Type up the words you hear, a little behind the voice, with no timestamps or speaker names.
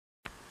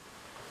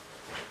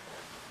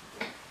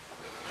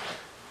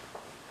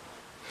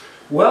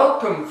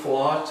Welcome,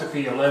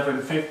 Philosophy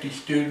 1150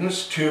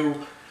 students,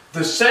 to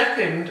the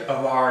second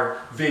of our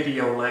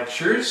video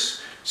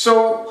lectures.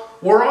 So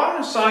we're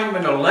on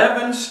assignment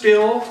 11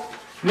 still.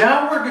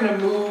 Now we're going to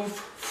move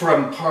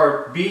from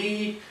part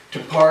B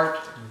to part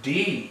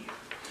D,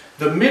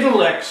 the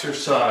middle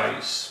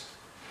exercise.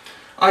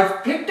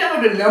 I've picked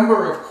out a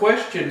number of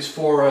questions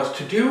for us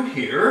to do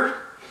here.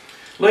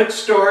 Let's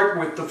start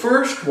with the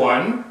first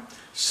one.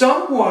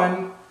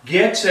 Someone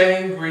gets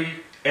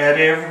angry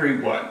at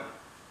everyone.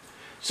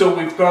 So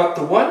we've got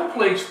the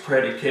one-place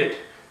predicate,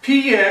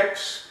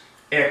 px,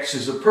 x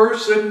is a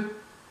person.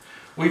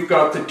 We've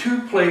got the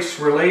two-place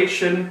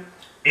relation,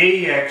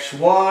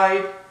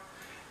 axy,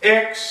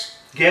 x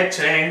gets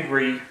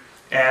angry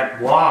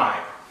at y.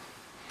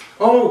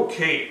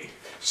 Okay,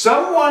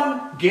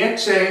 someone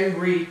gets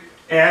angry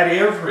at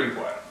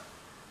everyone.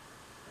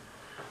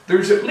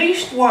 There's at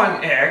least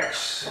one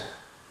x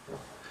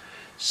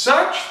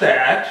such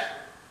that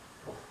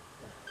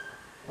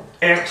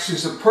x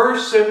is a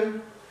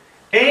person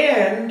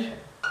and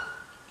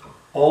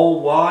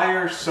all y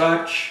are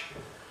such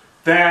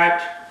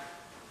that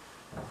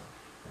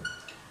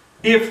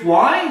if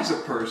y is a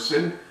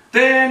person,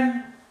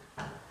 then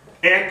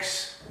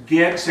x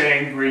gets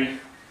angry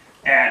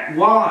at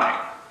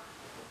y.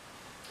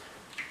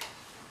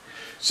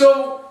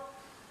 So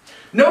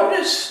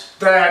notice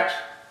that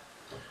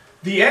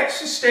the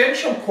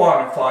existential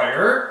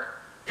quantifier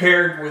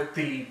paired with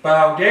the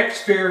bound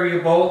x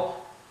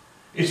variable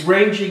is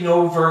ranging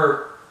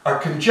over a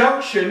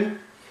conjunction.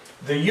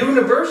 The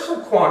universal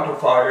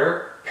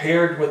quantifier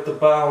paired with the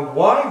bound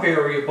y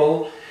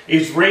variable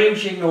is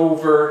ranging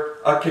over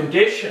a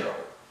conditional.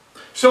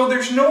 So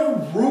there's no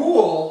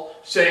rule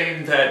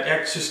saying that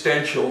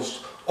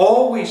existentials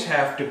always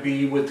have to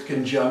be with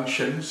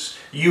conjunctions,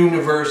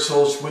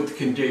 universals with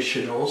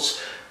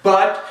conditionals,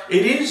 but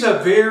it is a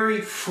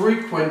very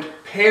frequent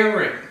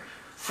pairing,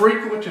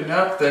 frequent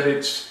enough that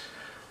it's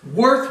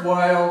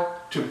worthwhile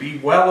to be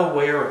well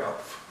aware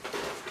of.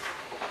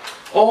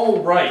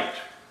 All right,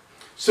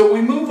 so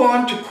we move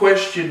on to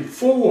question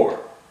 4.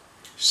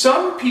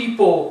 Some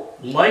people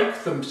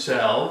like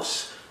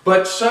themselves,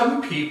 but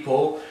some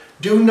people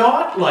do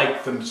not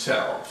like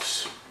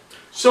themselves.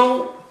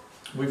 So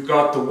we've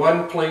got the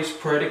one-place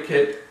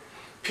predicate,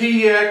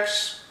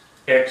 px,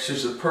 x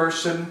is a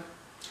person,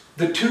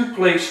 the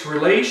two-place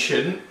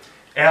relation,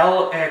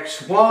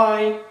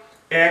 Lxy,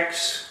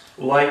 x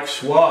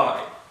likes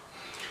y.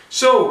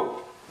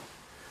 So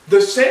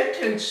the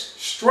sentence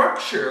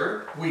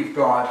structure we've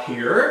got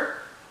here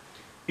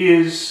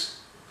is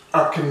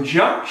a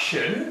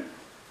conjunction,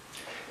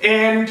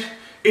 and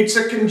it's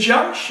a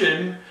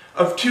conjunction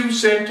of two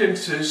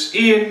sentences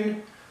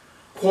in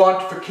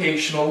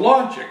quantificational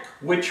logic,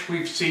 which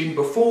we've seen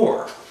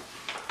before.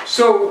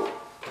 So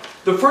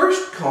the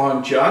first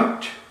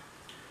conjunct,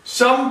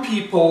 some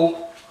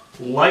people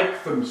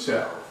like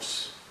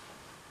themselves.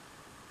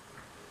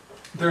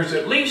 There's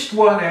at least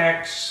one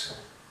x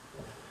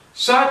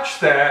such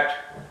that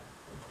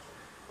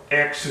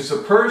x is a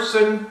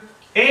person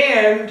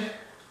and,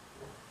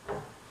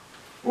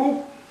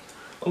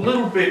 a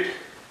little bit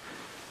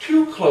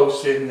too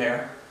close in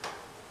there.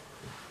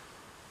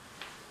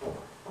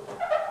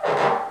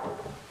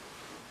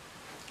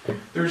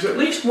 There's at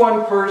least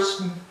one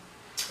person,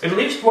 at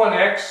least one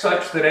x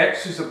such that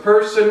x is a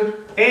person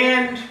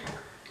and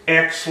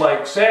x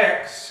likes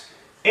x,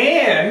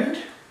 and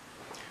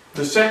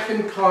the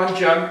second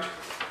conjunct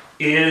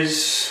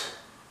is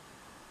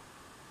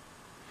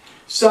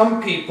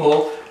some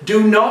people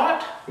do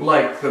not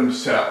like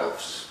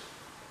themselves.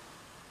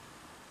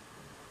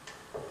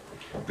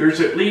 There's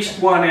at least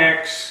one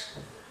x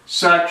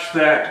such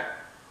that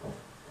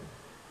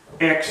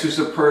x is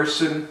a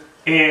person,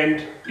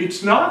 and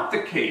it's not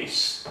the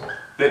case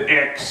that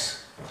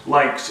x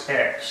likes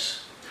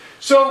x.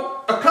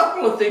 So a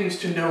couple of things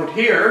to note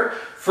here.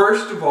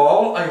 First of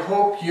all, I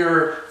hope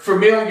you're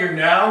familiar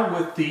now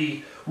with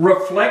the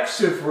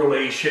reflexive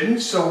relation.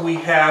 So we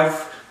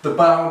have the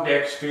bound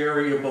x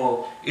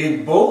variable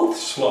in both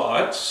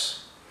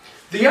slots.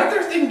 The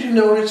other thing to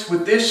notice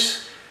with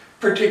this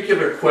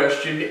particular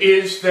question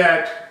is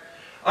that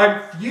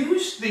I've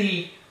used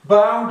the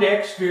bound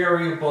x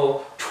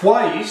variable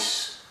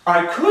twice.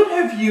 I could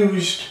have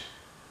used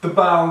the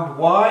bound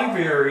y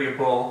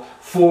variable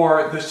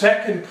for the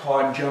second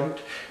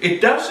conjunct.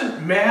 It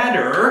doesn't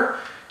matter,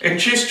 and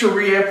just to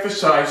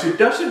re-emphasize, it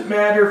doesn't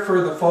matter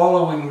for the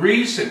following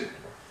reason.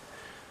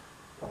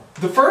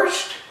 The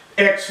first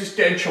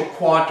existential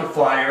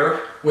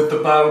quantifier with the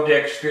bound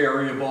x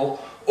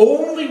variable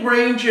only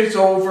ranges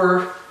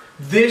over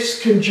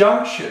this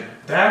conjunction.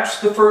 That's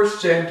the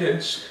first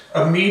sentence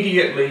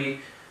immediately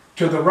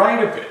to the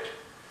right of it.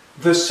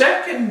 The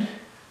second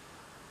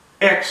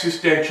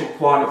existential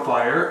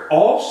quantifier,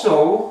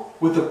 also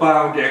with the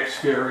bound x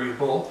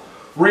variable,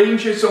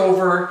 ranges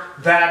over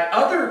that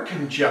other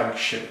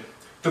conjunction,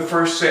 the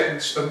first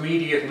sentence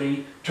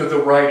immediately to the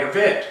right of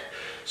it.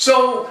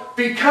 So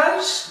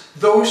because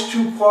those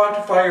two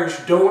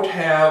quantifiers don't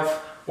have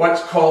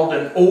what's called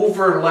an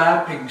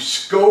overlapping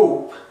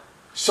scope,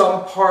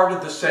 some part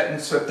of the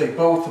sentence that they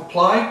both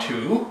apply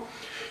to,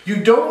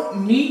 you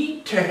don't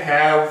need to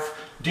have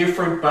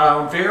different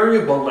bound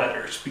variable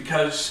letters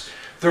because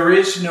there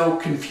is no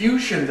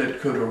confusion that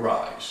could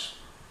arise.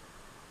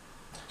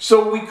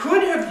 So we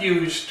could have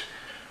used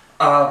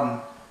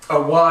a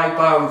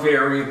y-bound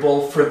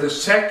variable for the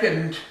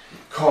second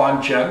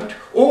conjunct,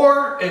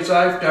 or as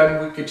I've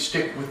done, we could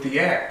stick with the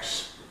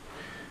x.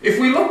 If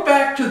we look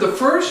back to the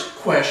first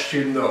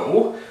question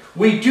though,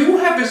 we do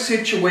have a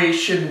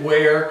situation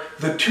where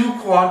the two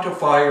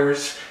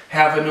quantifiers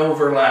have an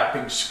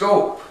overlapping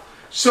scope.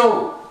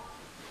 So,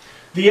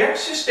 the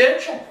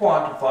existential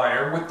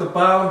quantifier with the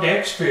bound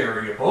x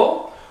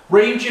variable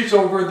ranges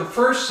over the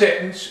first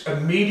sentence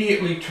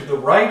immediately to the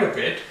right of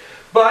it,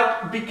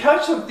 but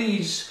because of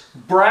these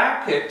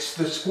brackets,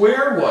 the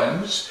square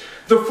ones,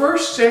 the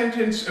first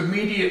sentence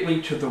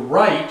immediately to the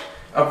right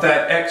of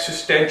that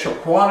existential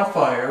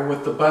quantifier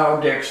with the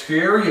bound x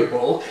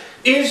variable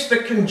is the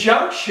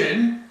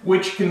conjunction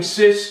which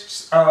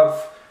consists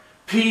of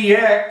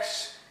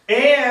px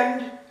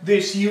and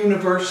this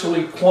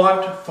universally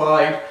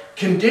quantified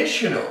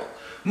conditional.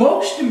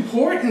 Most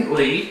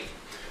importantly,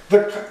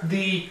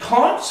 the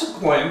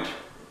consequent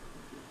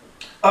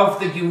of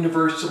the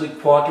universally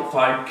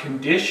quantified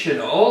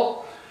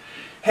conditional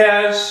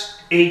has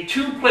a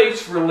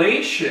two-place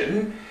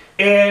relation,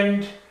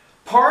 and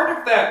part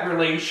of that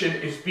relation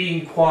is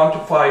being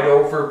quantified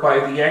over by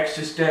the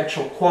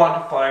existential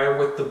quantifier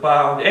with the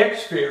bound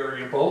x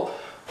variable.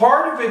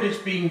 Part of it is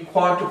being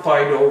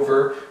quantified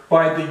over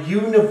by the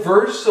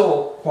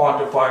universal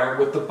quantifier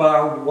with the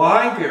bound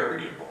y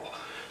variable.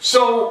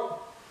 So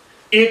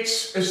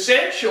it's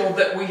essential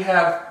that we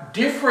have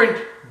different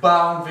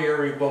bound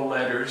variable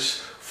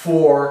letters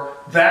for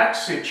that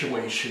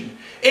situation.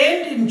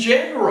 And in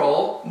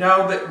general,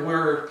 now that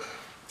we're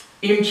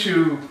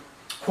into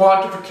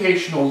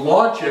quantificational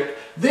logic,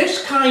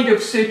 this kind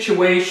of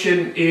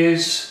situation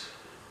is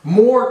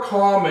more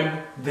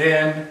common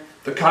than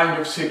the kind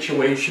of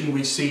situation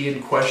we see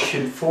in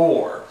question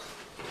 4.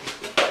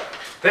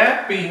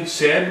 That being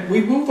said,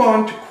 we move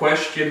on to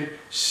question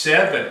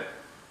 7.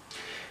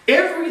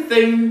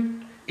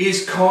 Everything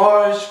is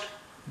caused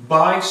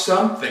by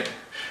something.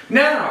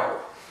 Now,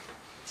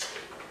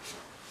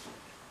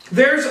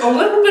 there's a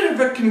little bit of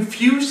a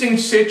confusing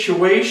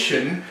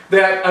situation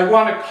that I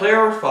want to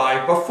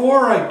clarify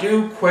before I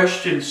do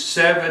questions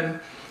 7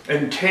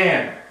 and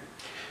 10.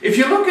 If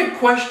you look at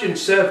question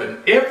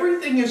 7,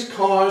 everything is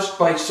caused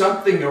by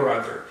something or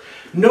other.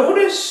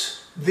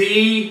 Notice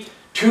the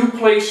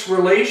two-place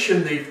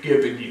relation they've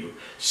given you.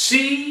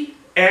 C,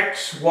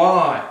 X,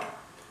 Y.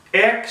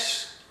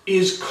 X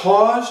is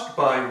caused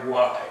by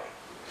Y.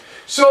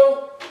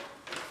 So,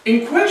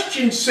 in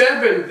question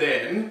 7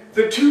 then,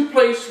 the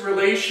two-place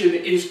relation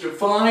is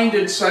defined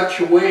in such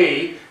a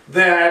way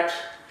that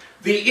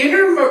the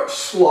inner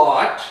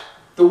slot,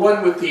 the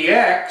one with the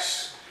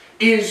X,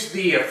 is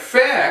the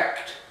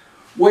effect,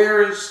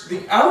 whereas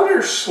the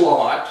outer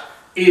slot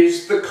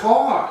is the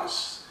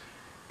cause.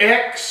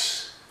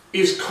 X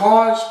is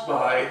caused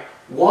by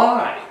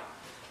Y.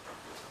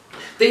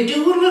 They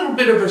do a little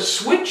bit of a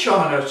switch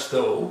on us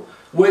though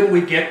when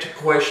we get to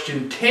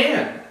question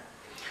 10,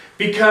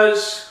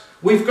 because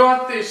we've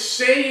got this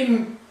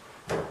same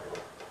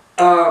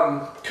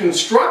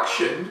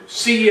construction,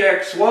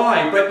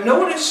 CXY, but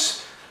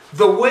notice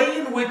the way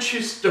in which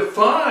it's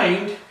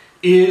defined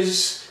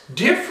is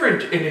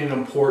different in an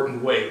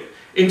important way.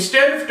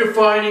 Instead of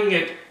defining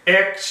it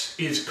X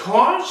is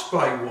caused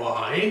by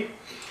Y,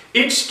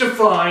 it's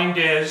defined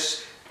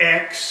as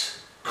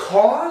X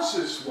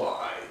causes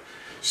Y.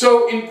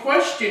 So in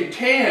question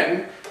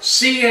 10,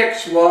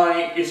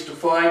 CXY is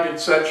defined in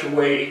such a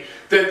way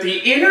that the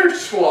inner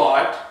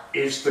slot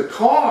is the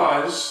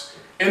cause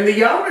and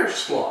the outer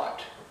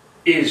slot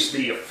is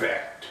the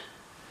effect.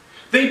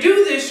 They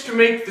do this to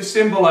make the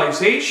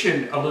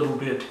symbolization a little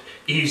bit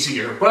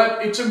easier,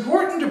 but it's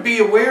important to be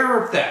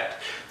aware of that.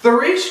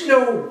 There is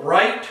no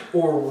right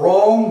or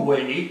wrong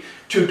way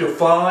to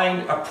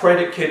define a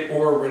predicate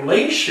or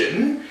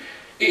relation.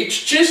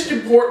 It's just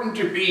important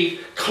to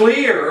be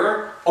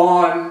clear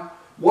on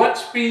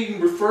what's being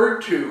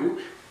referred to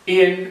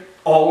in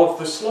all of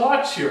the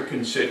slots you're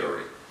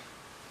considering.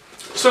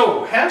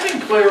 So,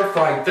 having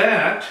clarified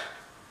that,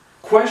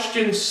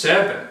 question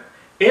 7.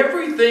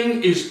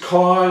 Everything is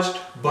caused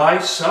by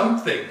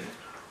something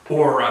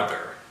or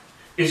other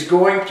is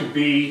going to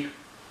be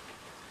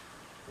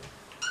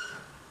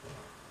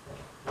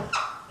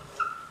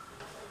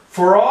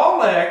for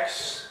all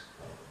x,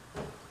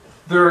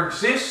 there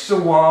exists a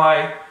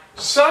y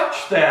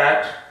such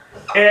that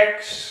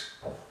x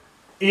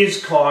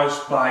is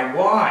caused by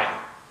y.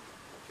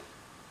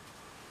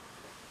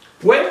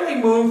 When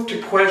we move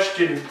to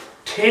question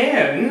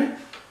 10,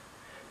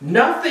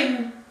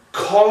 nothing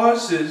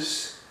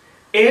causes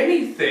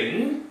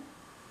anything.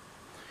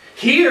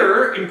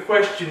 Here in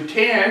question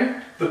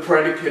 10, the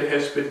predicate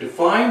has been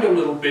defined a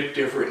little bit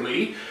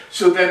differently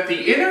so that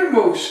the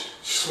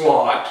innermost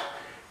slot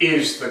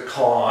is the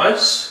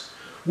cause.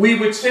 We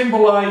would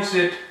symbolize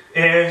it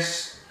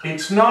as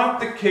it's not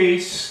the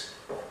case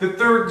that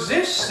there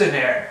exists an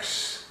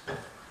x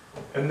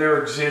and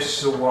there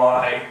exists a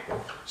y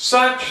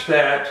such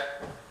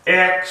that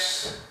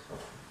x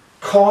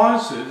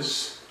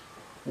causes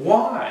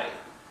y.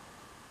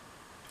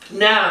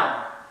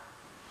 Now,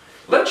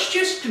 let's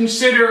just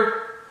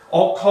consider,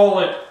 I'll call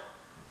it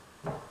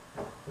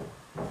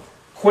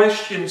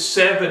question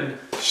 7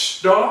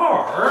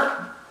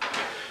 star.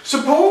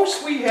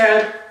 Suppose we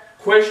had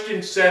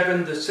question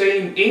 7, the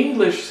same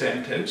English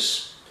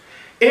sentence.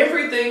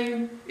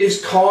 Everything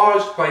is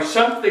caused by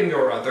something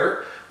or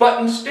other,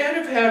 but instead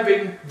of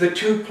having the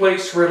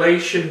two-place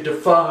relation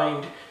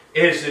defined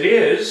as it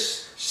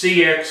is,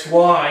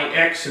 cxy,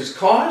 x is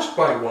caused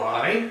by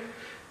y,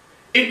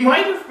 it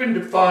might have been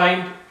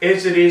defined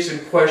as it is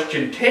in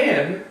question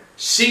 10,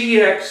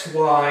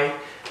 cxy,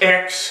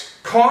 x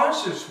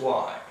causes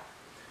y.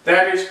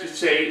 That is to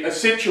say, a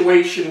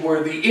situation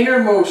where the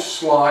innermost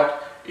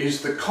slot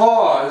is the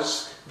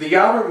cause, the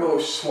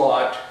outermost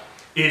slot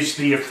is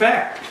the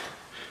effect.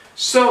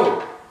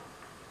 So,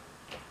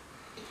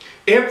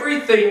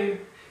 everything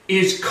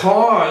is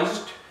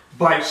caused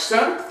by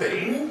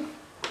something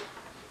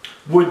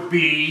would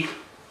be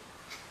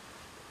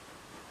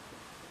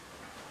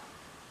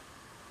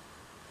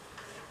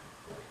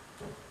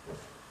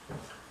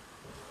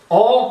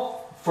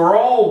for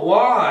all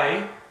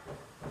y,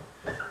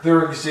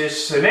 there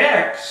exists an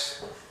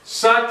x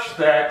such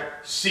that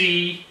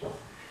c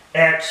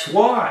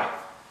xy.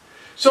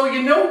 So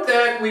you note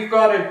that we've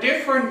got a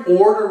different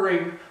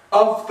ordering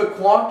of the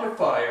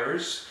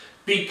quantifiers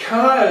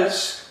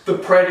because the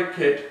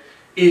predicate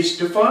is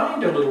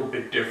defined a little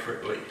bit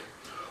differently.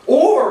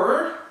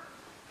 Or,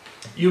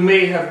 you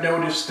may have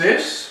noticed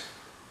this,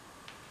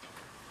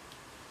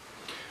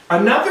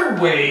 another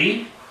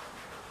way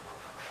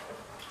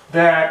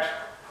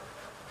that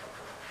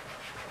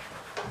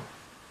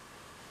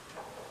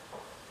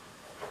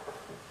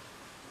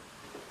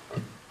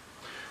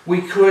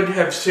we could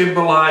have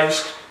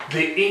symbolized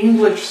the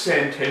English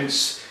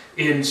sentence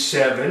in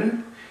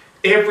 7,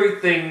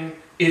 everything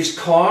is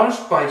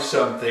caused by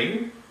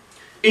something,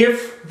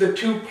 if the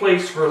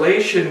two-place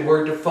relation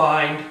were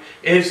defined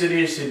as it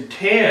is in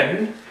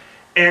 10,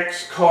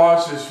 x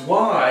causes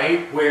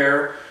y,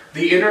 where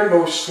the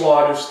innermost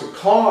slot is the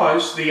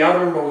cause, the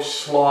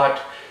outermost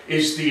slot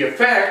is the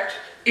effect,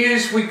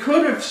 is we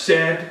could have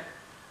said,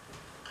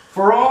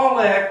 for all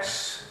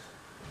x,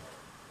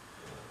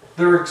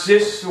 there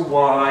exists a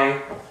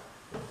y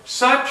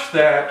such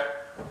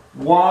that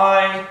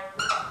y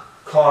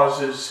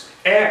causes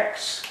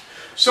x.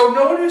 So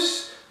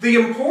notice the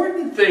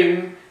important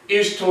thing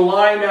is to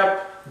line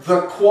up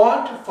the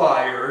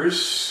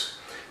quantifiers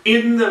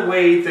in the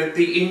way that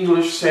the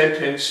English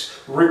sentence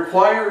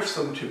requires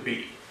them to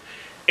be.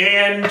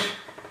 And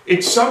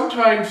it's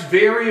sometimes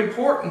very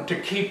important to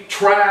keep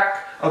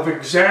track of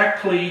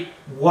exactly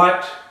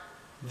what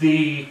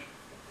the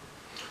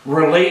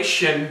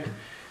relation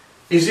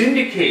is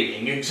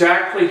indicating,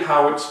 exactly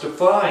how it's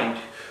defined.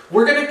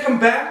 We're going to come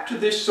back to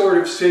this sort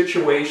of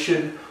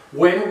situation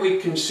when we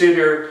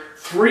consider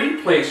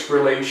three-place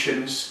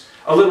relations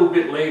a little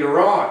bit later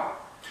on.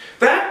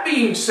 That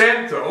being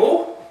said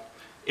though,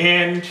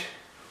 and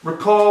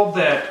recall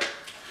that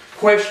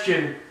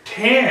question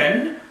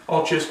 10,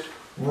 I'll just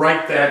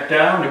write that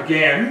down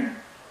again.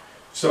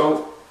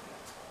 So,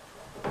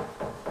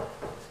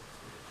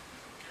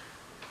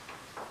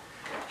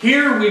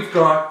 here we've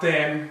got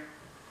then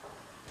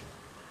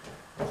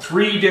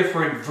three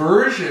different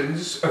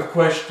versions of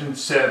question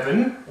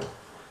 7.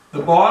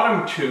 The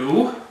bottom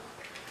two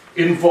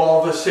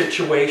involve a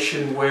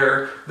situation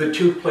where the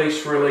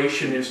two-place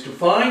relation is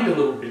defined a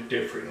little bit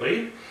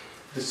differently,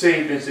 the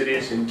same as it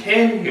is in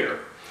 10 here.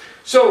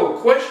 So,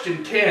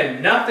 question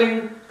 10,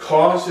 nothing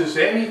causes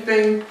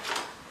anything.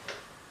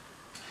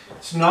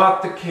 It's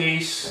not the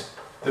case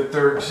that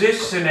there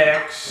exists an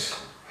x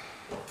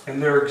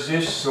and there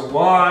exists a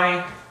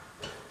y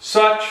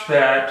such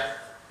that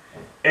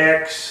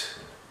x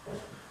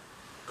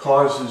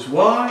causes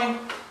y.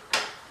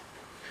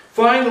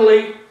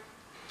 Finally,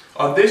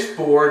 on this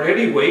board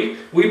anyway,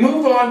 we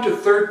move on to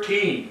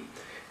 13.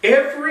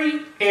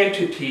 Every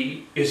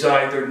entity is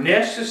either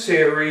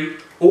necessary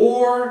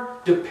or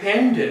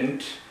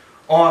dependent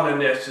on a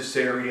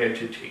necessary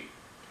entity.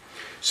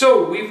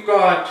 So we've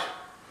got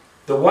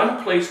the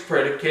one-place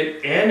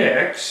predicate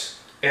nx,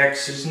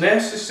 x is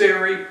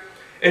necessary,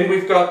 and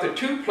we've got the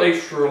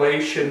two-place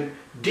relation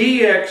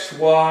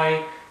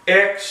dxy,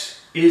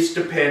 x is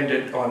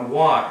dependent on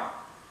y.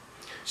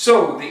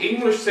 So the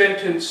English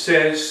sentence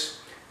says,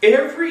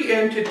 every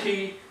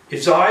entity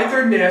is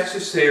either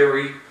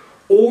necessary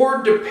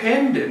or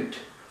dependent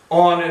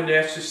on a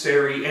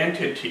necessary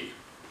entity.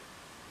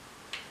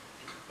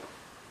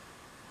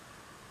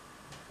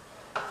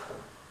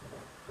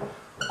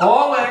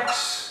 All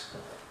x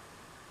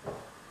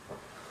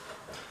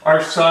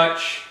are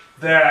such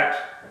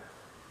that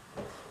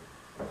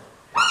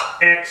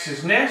x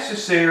is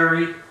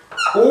necessary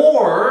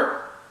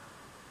or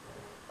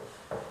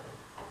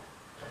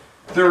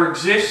there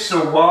exists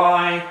a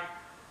y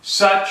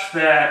such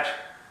that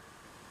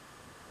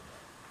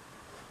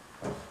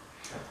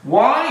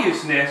y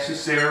is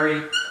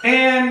necessary,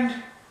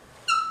 and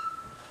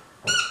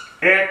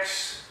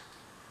x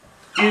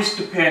is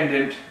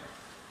dependent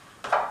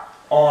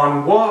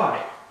on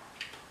y.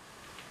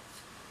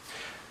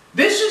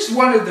 This is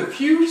one of the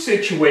few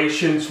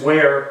situations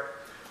where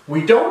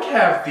we don't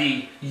have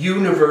the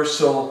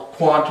universal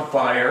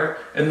quantifier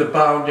and the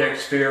bound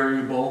x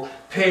variable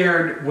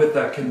paired with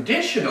a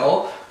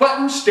conditional, but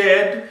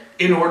instead,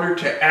 in order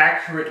to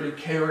accurately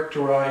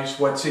characterize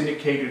what's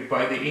indicated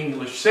by the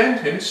English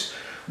sentence,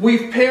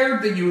 we've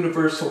paired the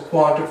universal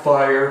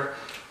quantifier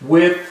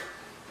with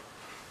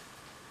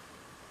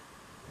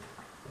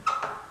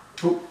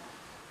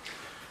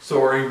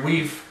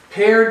we've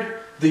paired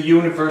the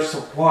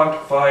universal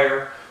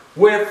quantifier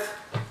with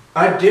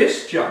a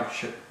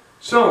disjunction.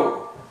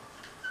 So,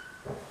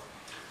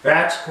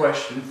 that's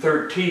question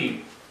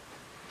 13.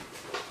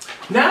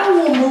 Now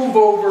we'll move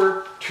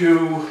over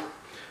to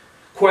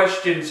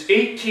questions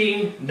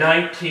 18,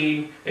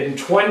 19, and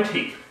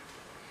 20.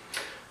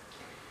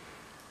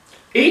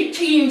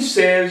 18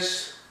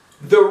 says,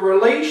 the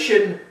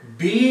relation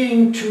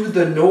being to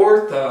the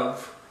north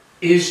of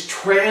is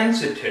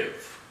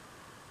transitive.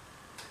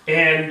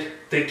 And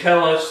they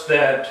tell us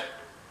that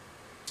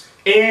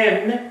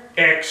n,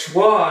 x,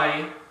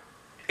 y,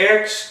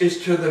 x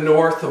is to the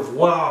north of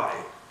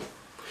y.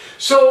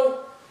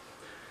 So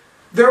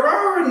there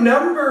are a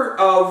number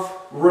of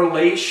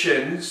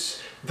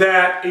relations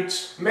that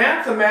it's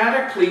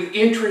mathematically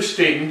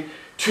interesting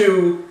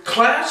to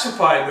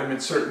classify them in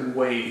certain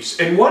ways.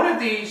 And one of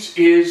these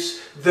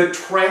is the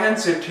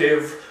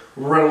transitive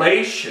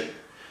relation.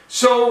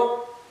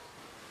 So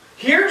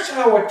here's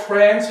how a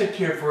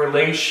transitive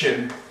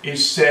relation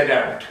is set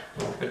out.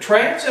 A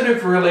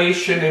transitive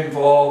relation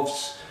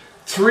involves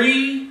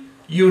three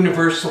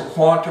universal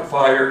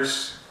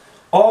quantifiers,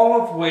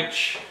 all of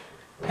which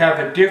have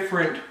a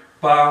different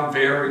bound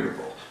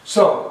variable.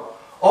 So,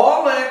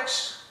 all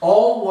x,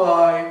 all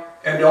y,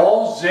 and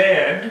all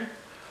z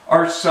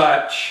are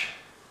such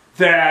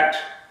that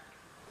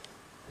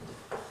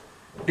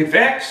if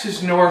x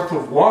is north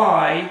of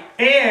y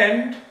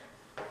and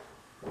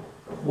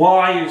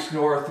y is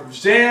north of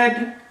z,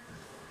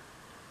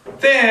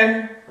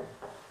 then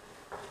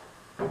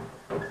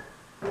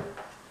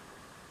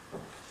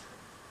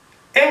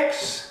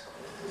x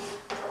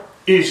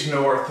is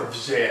north of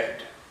z.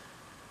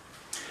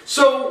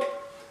 So,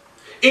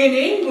 in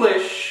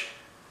English,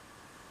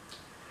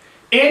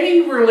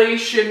 any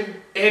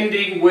relation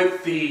ending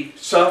with the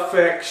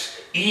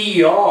suffix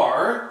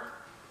er,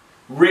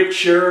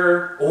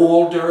 richer,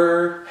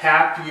 older,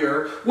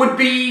 happier, would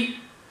be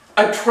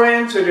a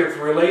transitive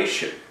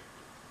relation.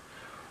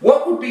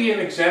 What would be an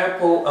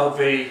example of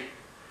a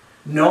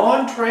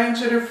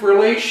non-transitive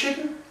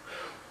relation?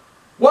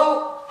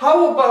 Well,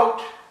 how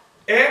about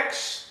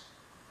x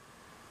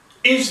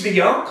is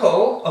the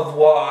uncle of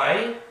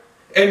y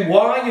and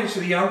y is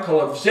the uncle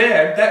of z?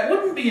 That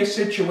wouldn't be a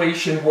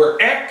situation where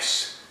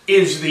x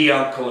is the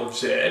uncle of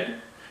z.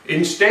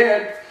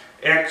 Instead,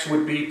 x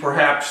would be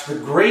perhaps the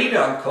great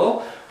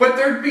uncle, but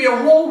there'd be a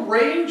whole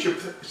range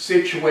of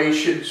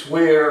situations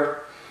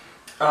where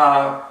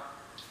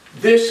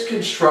this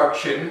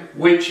construction,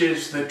 which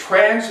is the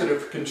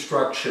transitive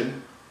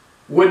construction,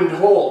 wouldn't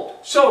hold.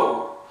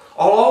 So,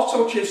 I'll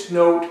also just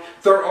note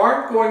there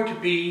aren't going to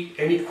be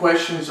any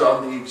questions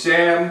on the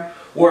exam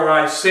where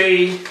I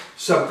say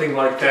something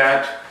like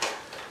that.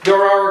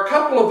 There are a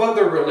couple of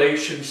other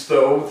relations,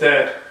 though,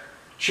 that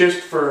just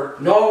for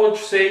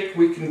knowledge's sake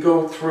we can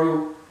go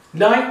through.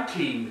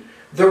 19.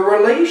 The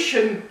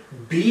relation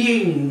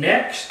being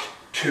next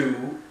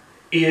to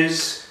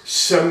is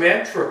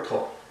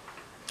symmetrical.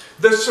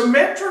 The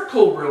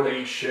symmetrical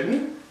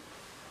relation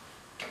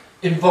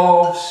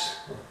involves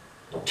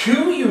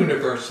two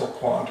universal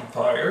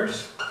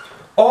quantifiers.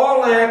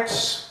 All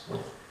x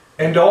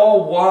and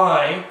all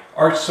y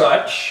are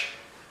such,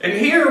 and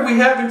here we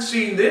haven't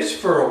seen this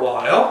for a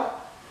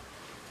while,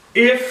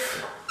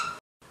 if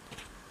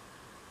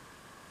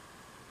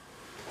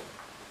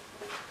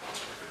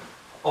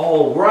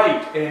all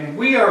right, and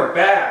we are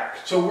back.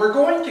 So we're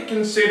going to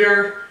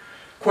consider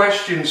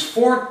questions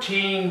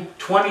 14,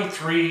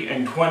 23,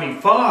 and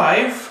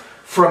 25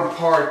 from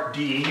Part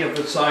D of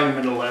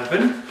Assignment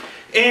 11.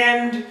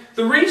 And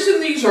the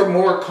reason these are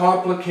more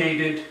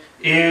complicated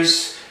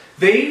is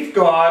they've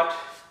got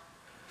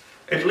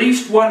at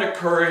least one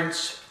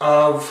occurrence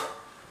of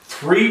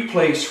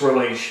three-place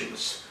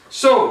relations.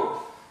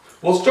 So,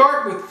 we'll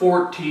start with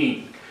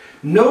 14.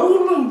 No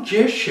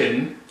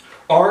logician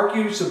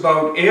argues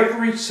about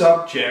every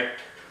subject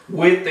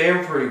with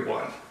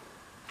everyone.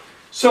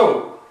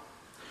 So,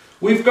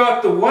 we've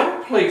got the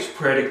one-place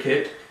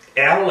predicate,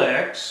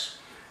 Lx,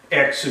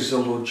 x is a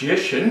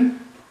logician.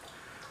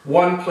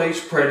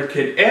 One-place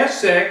predicate,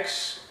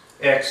 Sx,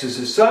 x is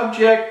a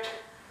subject.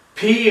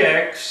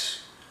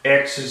 Px,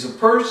 x is a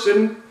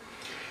person.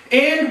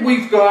 And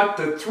we've got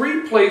the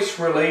three-place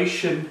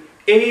relation,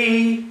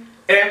 A,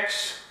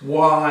 x,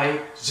 y,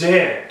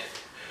 z.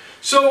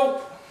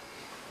 So,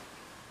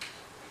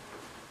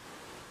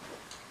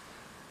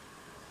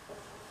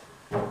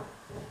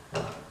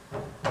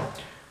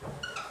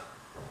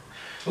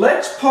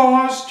 let's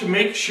pause to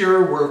make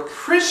sure we're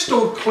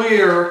crystal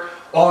clear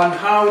on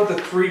how the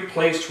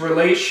three-place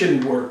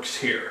relation works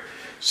here.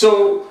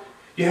 So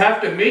you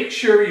have to make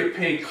sure you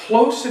pay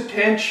close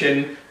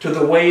attention to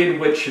the way in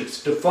which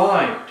it's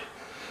defined.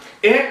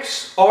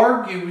 X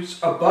argues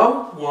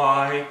about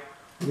Y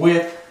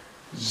with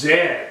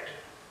Z.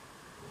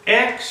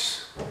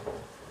 X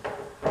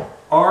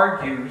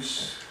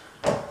argues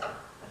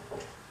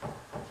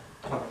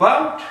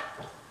about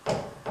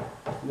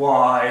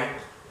Y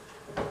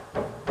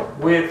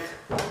with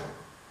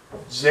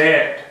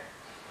Z.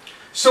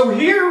 So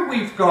here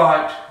we've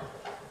got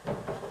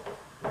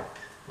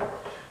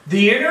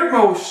the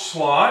innermost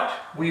slot,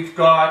 we've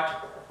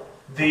got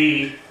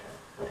the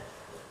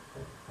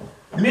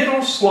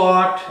middle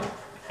slot,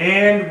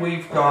 and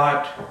we've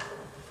got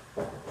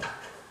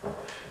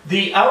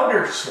the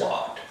outer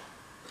slot.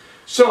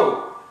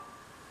 So,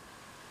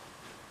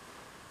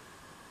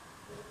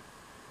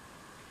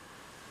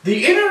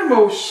 the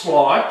innermost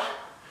slot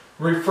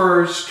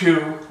refers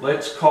to,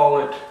 let's call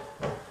it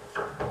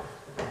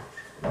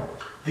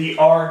the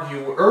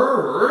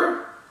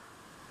arguer.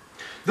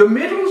 The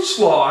middle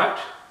slot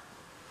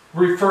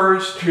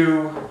refers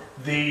to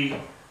the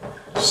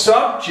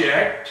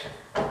subject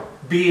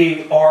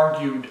being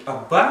argued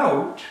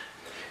about,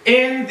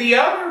 and the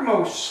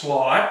outermost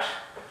slot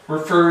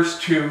refers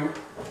to,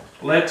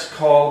 let's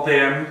call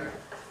them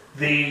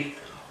the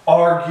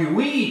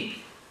arguee.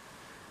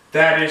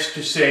 That is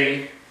to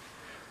say,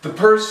 the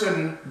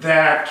person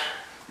that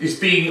is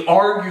being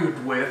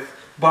argued with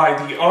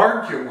by the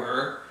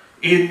arguer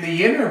in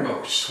the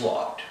innermost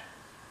slot.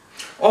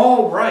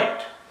 All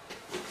right.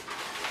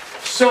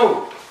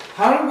 So,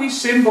 how do we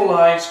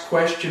symbolize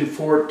question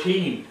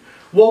 14?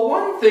 Well,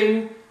 one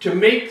thing, to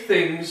make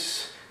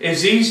things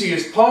as easy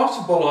as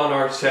possible on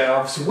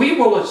ourselves, we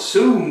will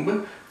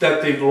assume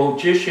that the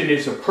logician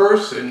is a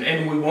person,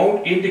 and we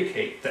won't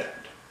indicate that.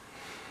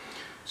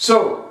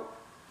 So,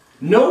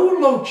 no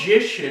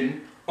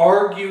logician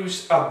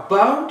argues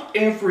about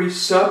every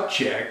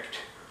subject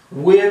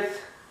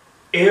with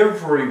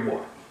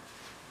everyone.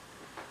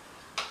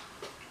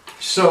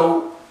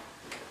 So,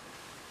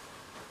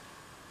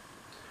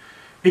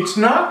 it's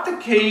not the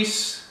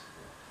case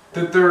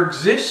that there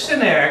exists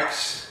an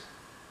X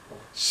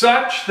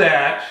such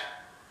that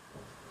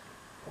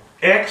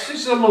X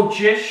is a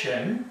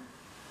logician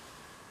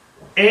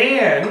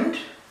and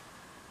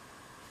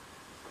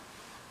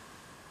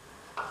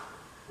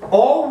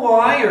all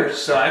Y are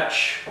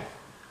such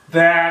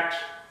that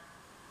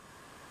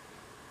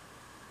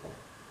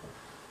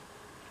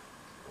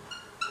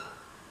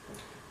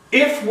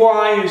if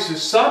Y is a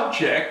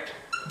subject,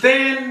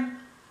 then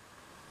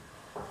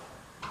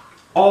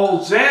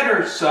all Z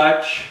are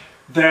such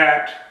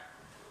that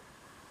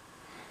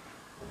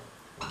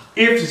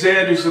if Z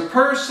is a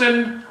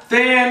person,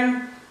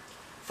 then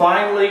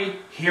finally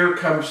here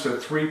comes the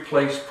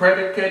three-place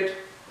predicate.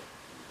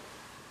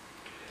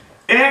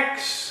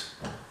 X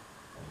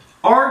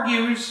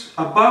argues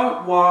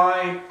about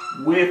Y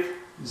with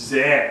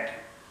Z.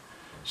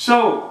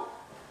 So,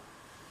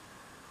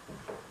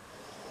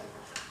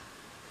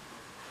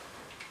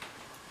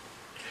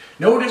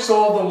 notice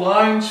all the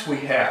lines we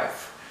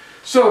have.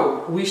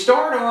 So, we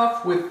start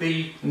off with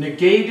the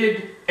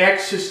negated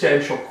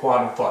existential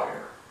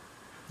quantifier.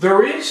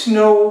 There is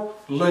no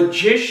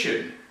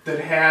logician that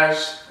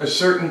has a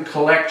certain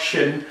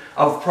collection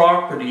of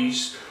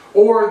properties,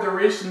 or there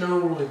is no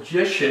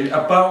logician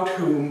about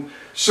whom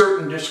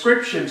certain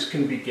descriptions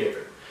can be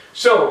given.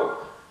 So,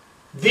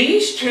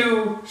 these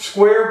two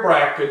square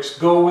brackets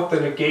go with the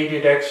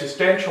negated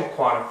existential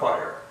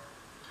quantifier.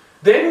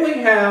 Then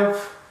we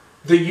have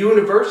the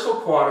universal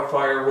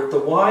quantifier with the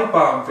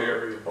y-bound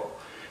variable.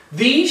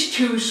 These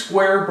two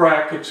square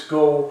brackets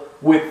go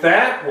with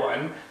that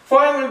one.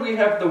 Finally, we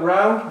have the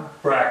round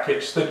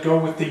brackets that go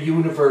with the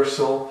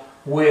universal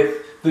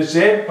with the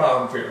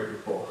z-bound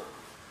variable.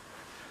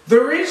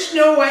 There is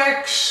no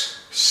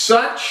X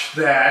such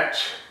that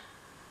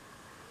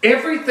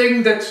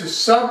everything that's a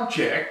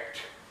subject,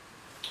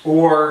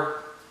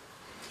 or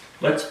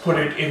let's put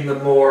it in the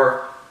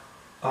more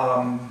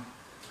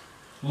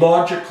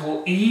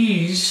logical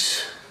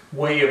ease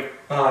way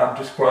of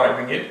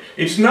describing it,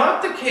 it's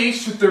not the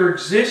case that there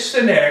exists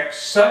an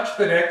X such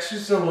that X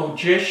is a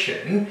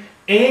logician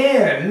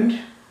and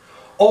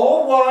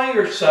all Y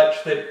are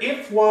such that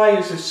if Y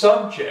is a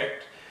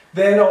subject,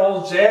 then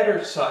all Z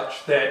are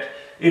such that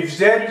if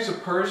Z is a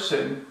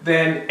person,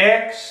 then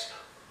X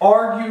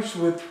argues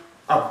with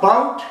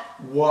about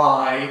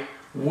Y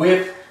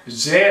with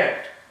Z.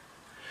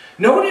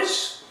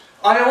 Notice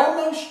I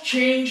almost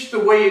changed the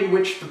way in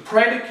which the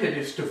predicate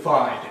is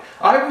defined.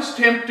 I was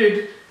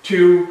tempted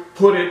to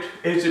put it,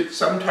 as it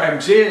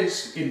sometimes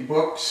is in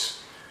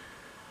books,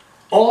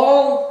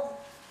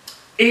 all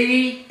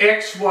A,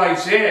 X, Y,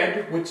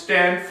 Z would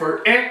stand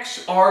for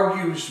X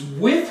argues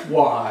with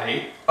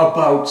Y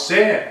about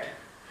Z.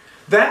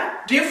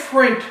 That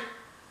different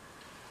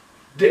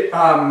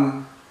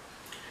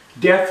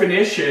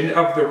definition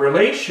of the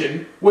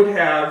relation would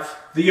have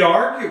the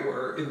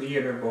arguer in the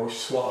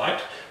innermost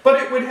slot,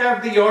 but it would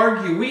have the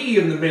arguee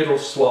in the middle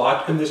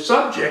slot and the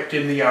subject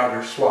in the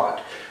outer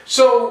slot.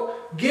 So,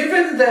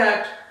 given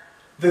that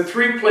the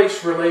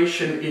three-place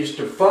relation is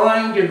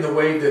defined in the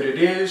way that it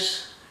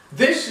is,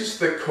 this is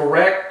the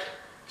correct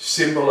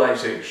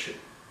symbolization.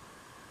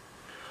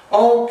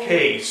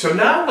 Okay, so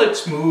now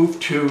let's move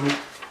to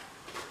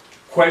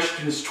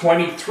questions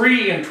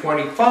 23 and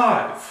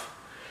 25.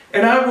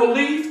 And I will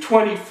leave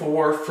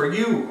 24 for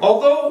you.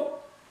 Although,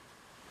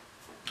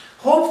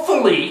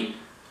 hopefully,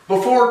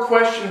 before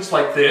questions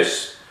like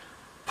this,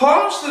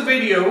 pause the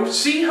video,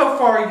 see how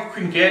far you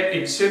can get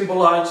in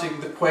symbolizing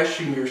the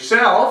question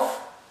yourself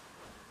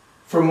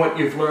from what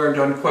you've learned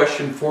on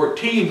question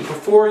 14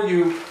 before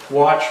you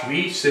watch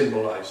me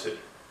symbolize it.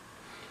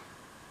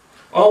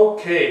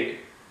 Okay,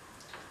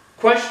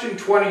 question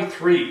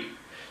 23.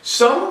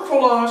 Some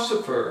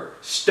philosopher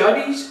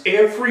studies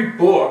every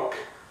book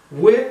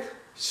with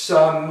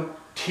some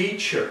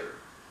teacher.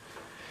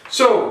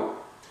 So,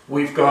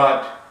 we've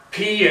got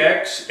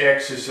Px,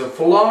 X is a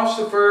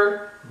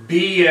philosopher,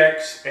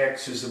 Bx,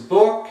 X is a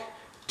book,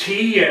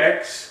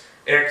 Tx,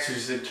 X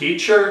is a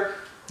teacher.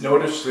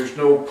 Notice there's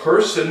no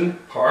person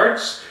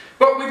parts,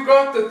 but we've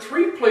got the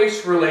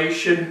three-place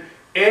relation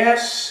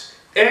S,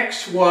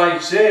 X, Y,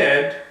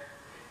 Z.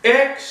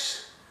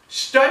 X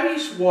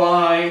studies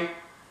Y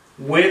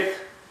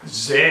with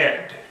Z.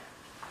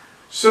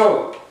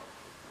 So,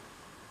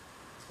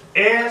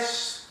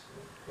 S,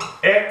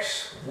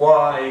 X,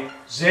 Y,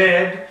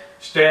 Z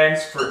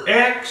stands for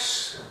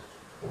X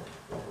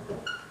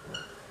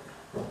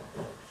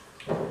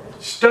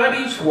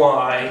studies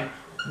Y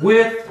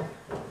with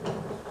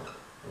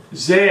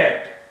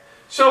Z.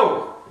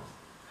 So,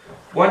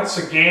 once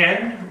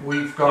again,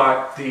 we've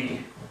got the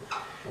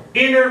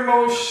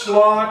innermost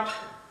slot,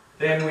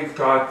 then we've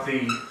got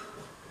the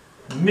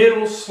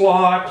middle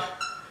slot,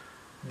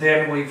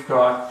 then we've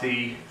got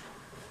the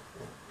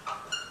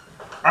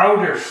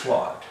outer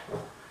slot.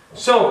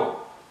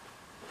 So,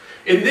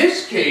 in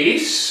this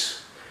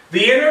case,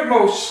 the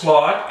innermost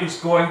slot is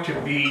going to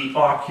be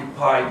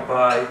occupied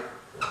by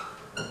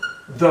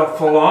the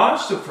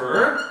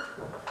philosopher.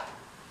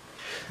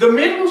 The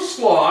middle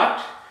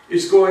slot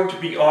is going to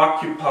be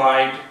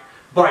occupied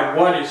by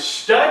what is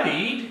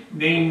studied,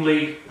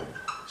 namely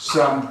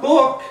some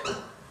book,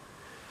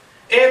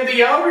 and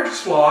the outer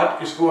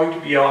slot is going to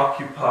be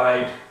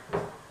occupied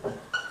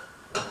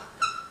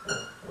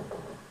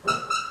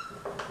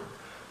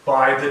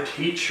by the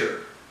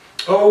teacher.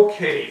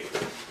 Okay,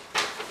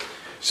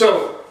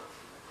 so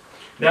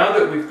now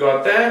that we've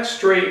got that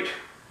straight,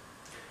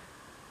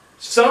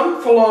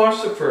 some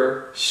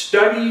philosopher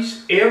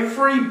studies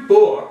every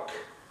book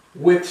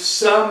with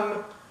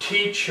some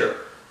teacher.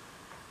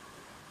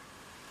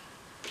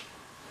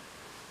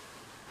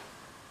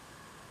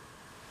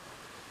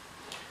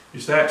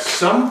 Is that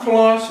some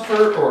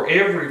philosopher or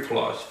every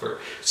philosopher?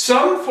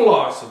 Some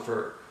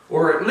philosopher,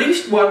 or at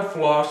least one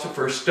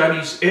philosopher,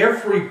 studies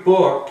every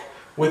book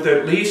with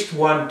at least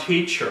one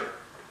teacher.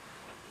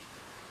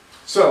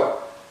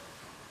 So,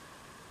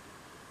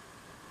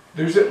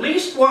 there's at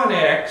least one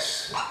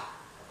X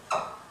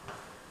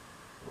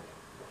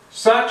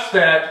such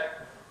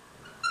that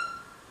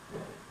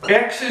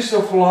X is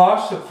a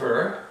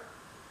philosopher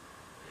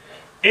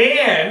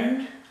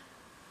and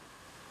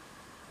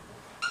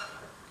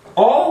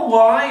all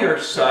Y are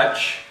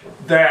such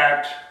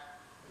that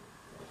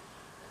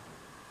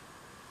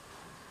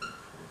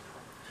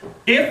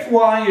if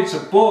Y is a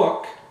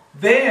book,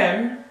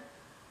 then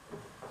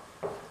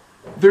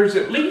there's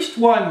at least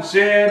one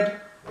Z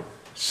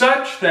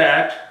such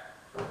that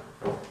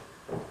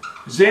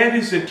Z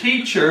is a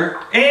teacher,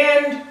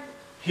 and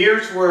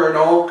here's where it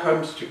all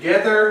comes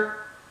together.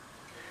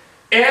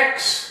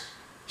 X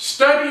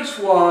studies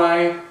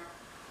Y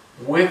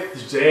with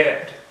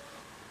Z.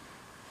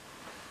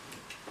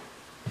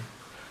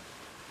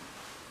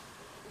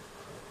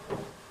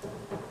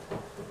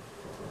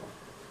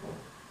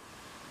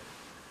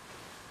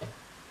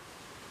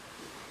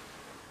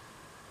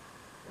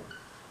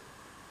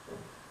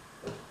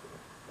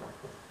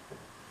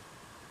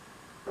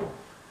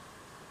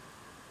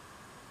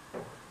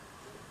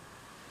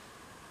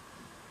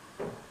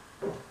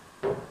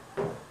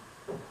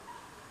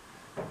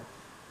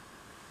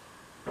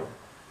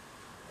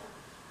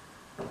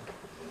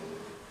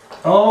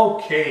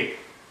 Okay,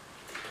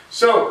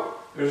 so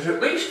there's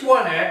at least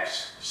one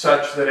X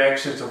such that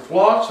X is a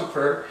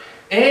philosopher,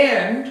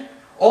 and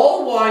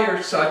all Y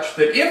are such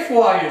that if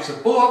Y is a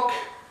book,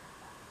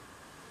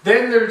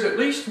 then there's at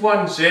least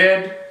one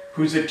Z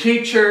who's a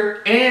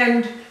teacher,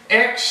 and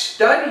X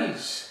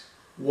studies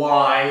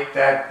Y,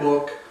 that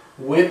book,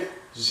 with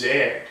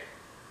Z.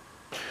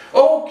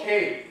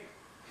 Okay,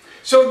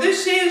 so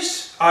this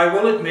is, I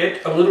will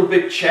admit, a little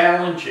bit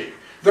challenging.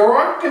 There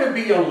aren't going to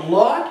be a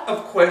lot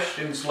of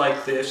questions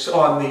like this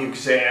on the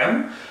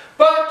exam,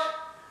 but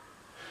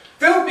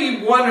there'll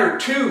be one or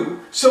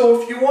two.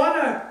 So if you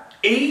want to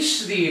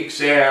ace the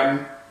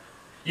exam,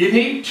 you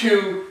need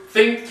to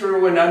think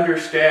through and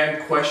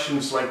understand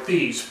questions like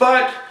these.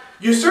 But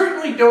you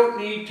certainly don't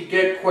need to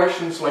get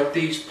questions like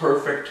these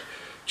perfect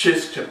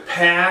just to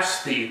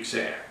pass the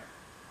exam.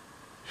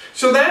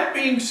 So that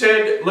being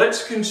said,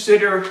 let's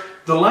consider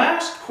the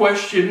last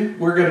question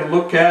we're going to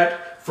look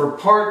at for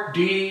Part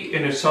D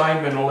in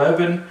Assignment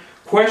 11,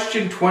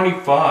 Question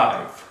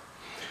 25.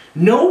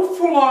 No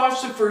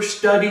philosopher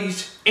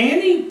studies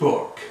any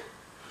book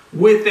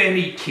with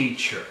any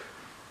teacher.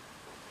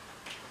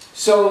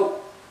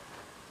 So,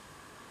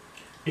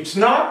 it's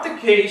not the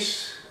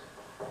case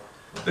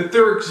that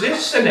there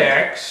exists an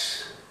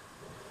X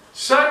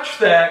such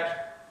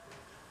that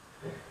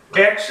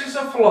X is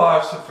a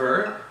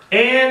philosopher,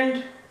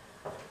 and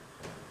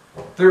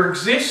there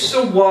exists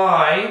a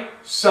Y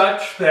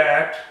such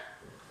that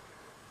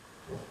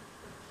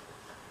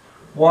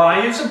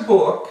Y is a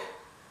book,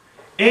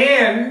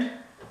 and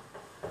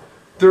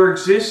there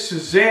exists a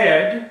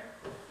Z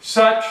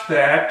such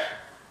that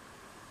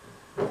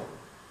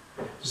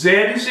Z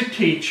is a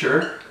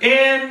teacher,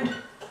 and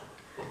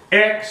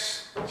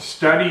X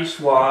studies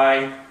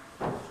Y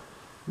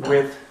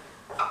with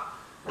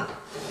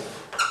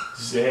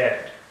Z.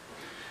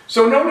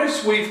 So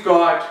notice we've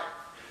got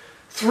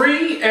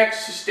three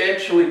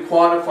existentially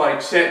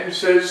quantified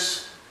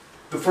sentences.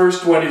 The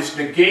first one is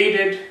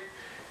negated,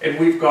 and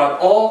we've got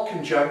all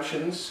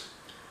conjunctions.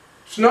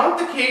 It's not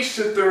the case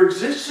that there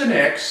exists an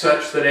X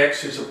such that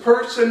X is a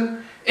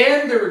person,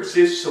 and there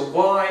exists a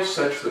Y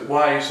such that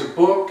Y is a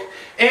book,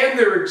 and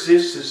there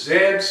exists a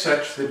Z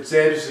such that Z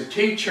is a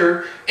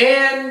teacher,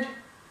 and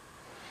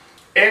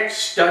X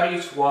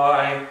studies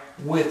Y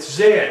with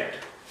Z.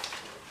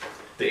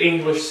 The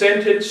English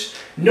sentence,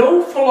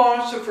 no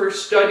philosopher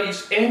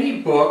studies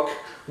any book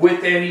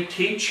with any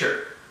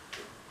teacher.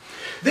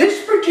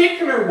 This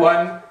particular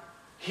one,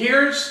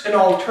 here's an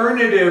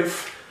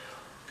alternative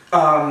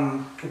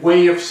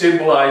way of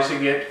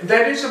symbolizing it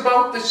that is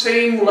about the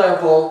same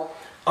level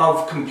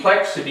of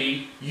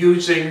complexity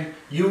using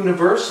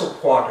universal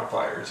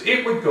quantifiers.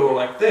 It would go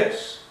like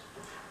this.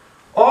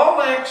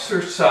 All X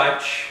are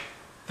such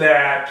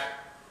that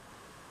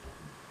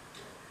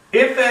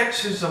if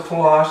X is a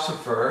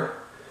philosopher,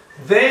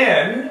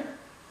 then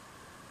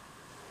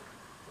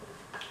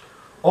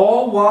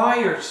all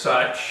Y are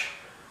such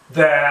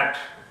that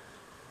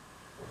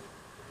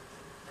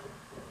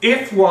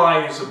if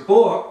Y is a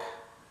book,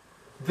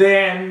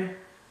 then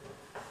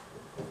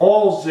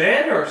all Z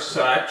are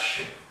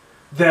such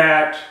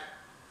that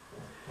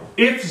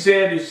if Z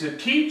is a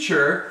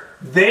teacher,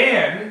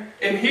 then,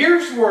 and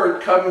here's where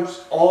it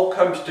all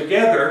comes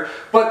together,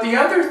 but the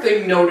other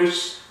thing,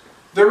 notice,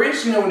 there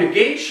is no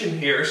negation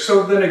here,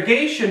 so the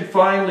negation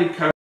finally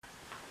comes.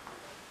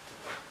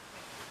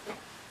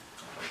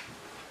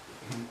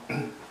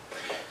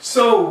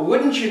 So,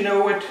 wouldn't you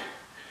know it,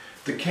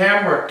 the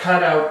camera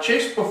cut out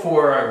just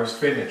before I was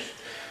finished.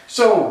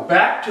 So,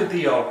 back to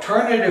the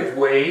alternative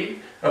way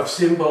of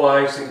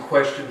symbolizing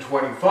question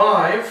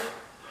 25.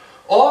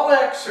 All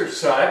X are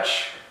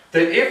such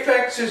that if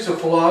X is a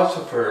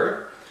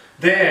philosopher,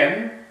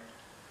 then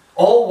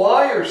all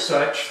Y are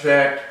such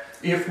that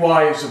if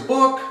Y is a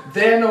book,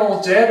 then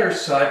all Z are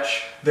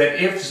such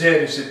that if Z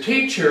is a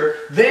teacher,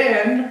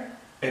 then,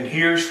 and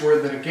here's where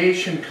the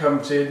negation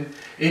comes in,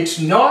 it's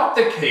not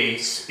the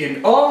case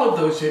in all of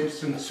those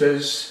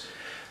instances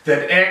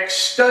that X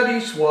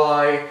studies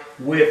Y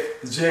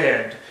with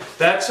Z.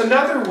 That's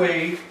another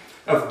way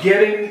of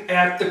getting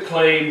at the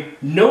claim,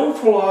 no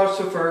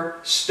philosopher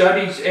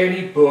studies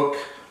any book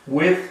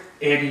with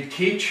any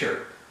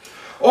teacher.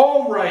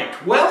 All right,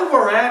 while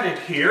we're at it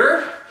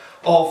here,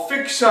 I'll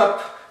fix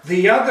up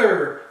the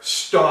other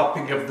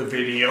stopping of the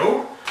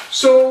video.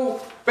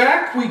 So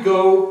back we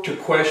go to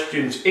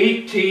questions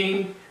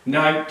 18,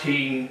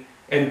 19,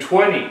 and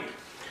 20.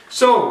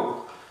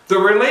 So the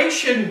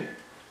relation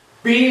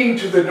being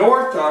to the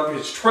north of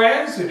is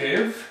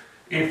transitive,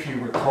 if you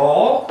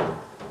recall.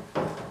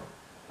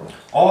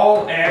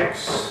 All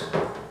X,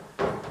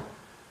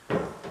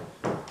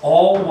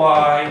 all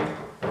Y,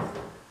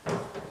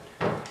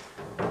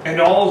 and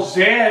all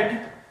Z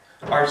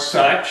are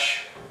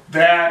such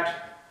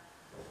that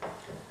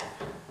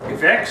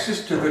if X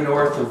is to the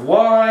north of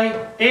Y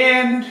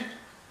and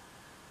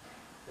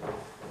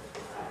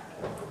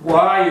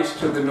Y is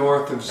to the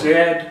north of Z,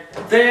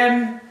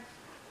 then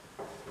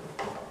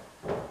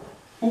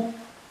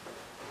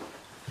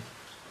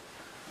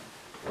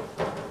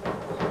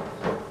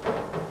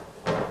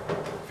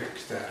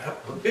fix that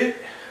up a bit.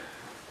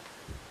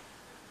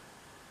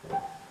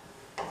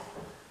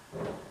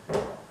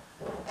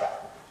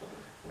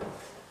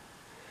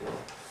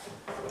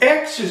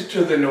 X is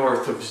to the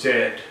north of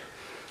Z.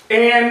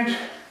 And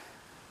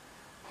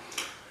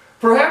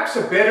perhaps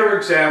a better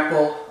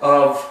example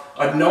of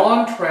a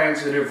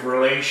non-transitive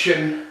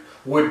relation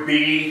would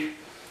be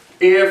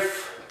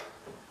if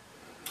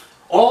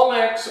all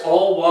X,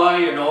 all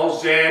Y, and all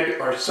Z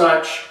are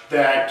such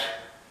that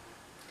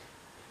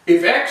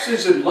if X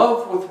is in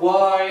love with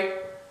Y,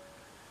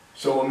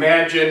 so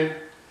imagine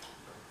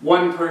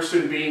one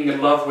person being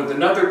in love with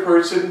another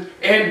person,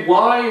 and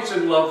Y is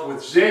in love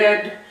with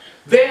Z,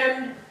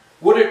 then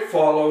would it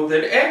follow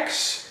that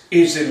X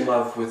is in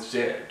love with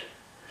Z?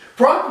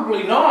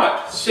 Probably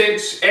not,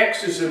 since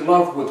X is in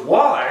love with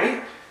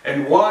Y,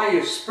 and Y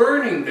is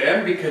spurning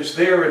them because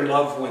they're in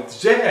love with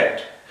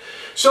Z.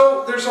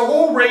 So there's a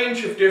whole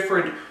range of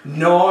different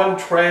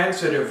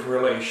non-transitive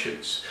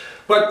relations.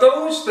 But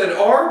those that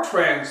are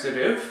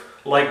transitive,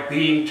 like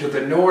being to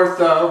the north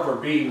of, or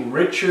being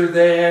richer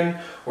than,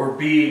 or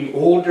being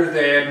older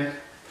than,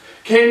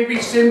 can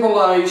be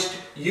symbolized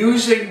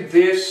using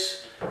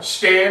this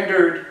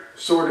standard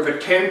sort of a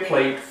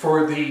template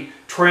for the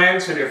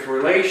transitive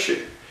relation.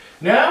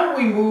 Now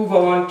we move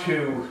on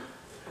to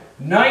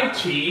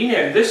 19,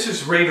 and this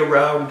is right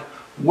around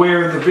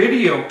where the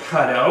video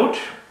cut out.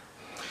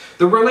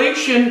 The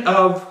relation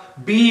of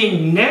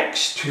being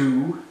next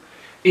to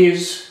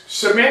is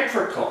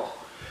symmetrical.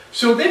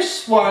 So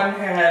this one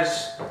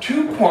has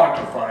two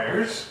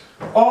quantifiers.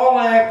 All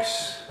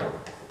X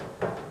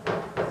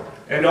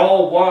and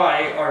all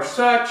Y are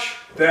such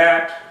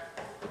that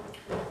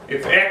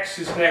if X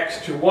is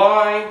next to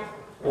Y,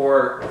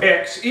 or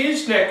X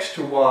is next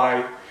to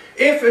Y,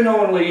 if and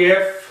only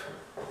if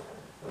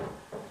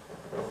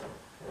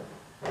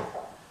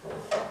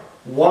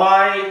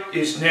Y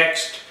is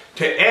next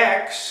to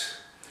X,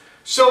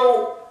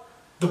 so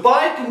the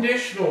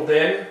biconditional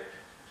then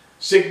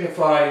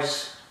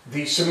signifies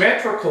the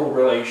symmetrical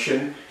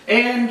relation,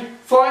 and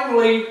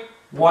finally,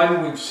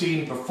 one we've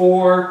seen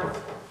before,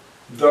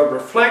 the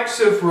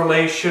reflexive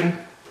relation.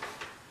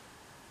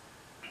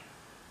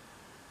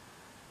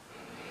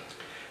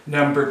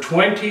 Number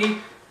 20,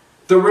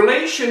 the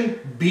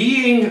relation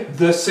being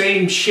the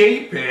same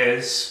shape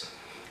as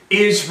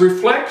is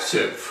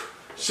reflexive.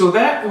 So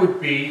that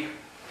would be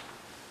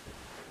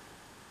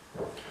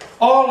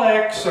all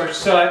X are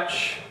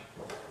such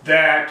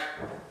that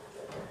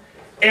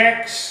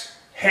X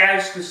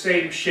has the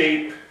same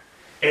shape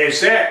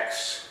as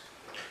X.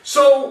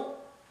 So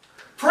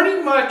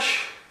pretty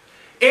much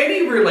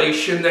any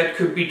relation that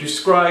could be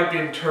described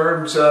in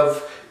terms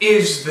of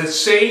is the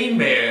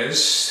same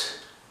as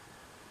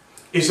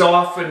is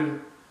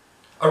often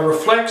a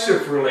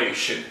reflexive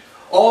relation.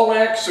 All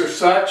X are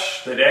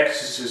such that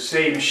X is the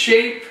same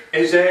shape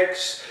as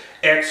X,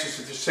 X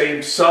is the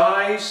same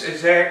size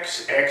as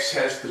X, X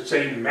has the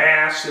same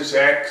mass as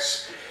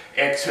X,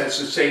 X has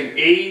the same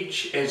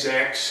age as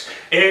X,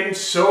 and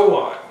so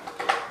on.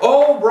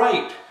 All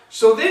right,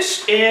 so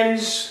this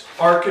ends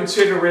our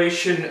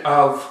consideration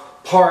of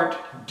Part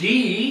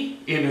D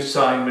in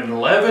Assignment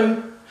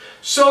 11.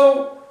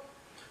 So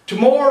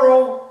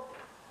tomorrow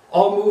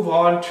I'll move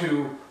on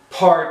to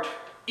Part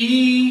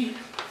E,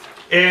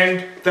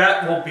 and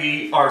that will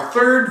be our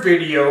third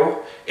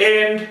video,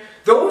 and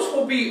those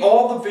will be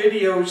all the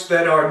videos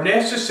that are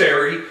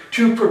necessary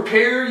to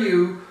prepare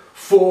you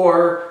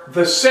for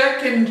the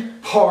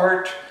second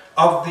part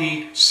of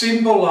the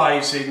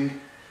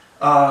symbolizing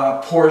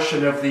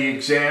portion of the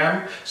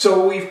exam.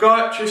 So we've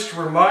got, just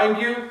to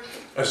remind you,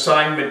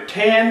 Assignment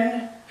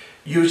 10,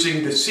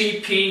 using the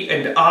CP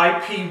and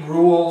IP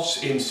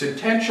rules in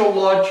sentential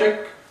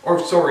logic,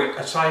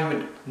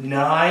 Assignment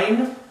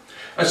 9.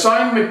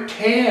 Assignment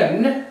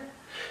 10,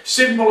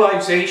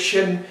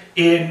 symbolization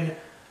in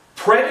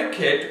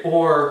predicate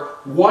or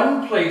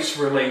one-place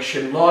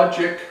relation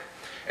logic.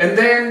 And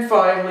then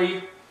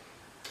finally,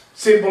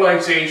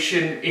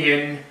 symbolization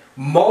in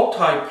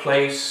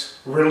multi-place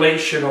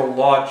relational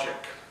logic.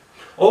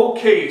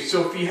 Okay,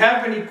 so if you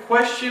have any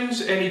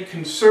questions, any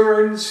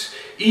concerns,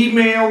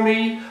 email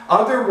me.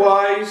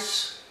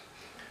 Otherwise,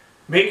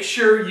 make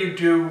sure you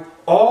do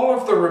all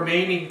of the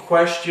remaining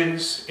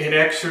questions in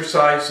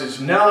exercises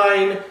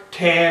 9,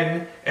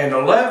 10, and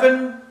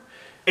 11.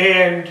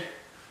 And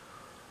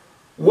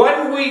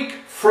 1 week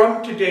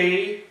from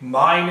today,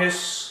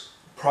 minus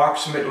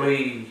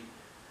approximately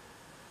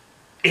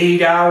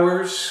 8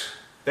 hours,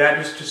 that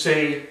is to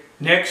say,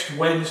 next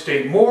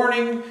Wednesday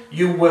morning,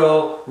 you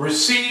will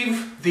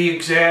receive the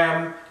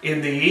exam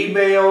in the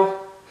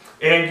email,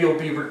 and you'll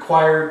be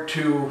required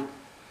to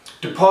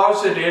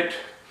deposit it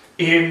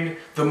in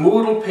the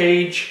Moodle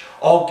page.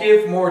 I'll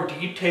give more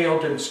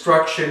detailed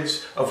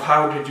instructions of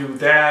how to do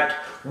that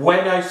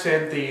when I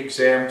send the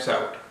exams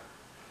out.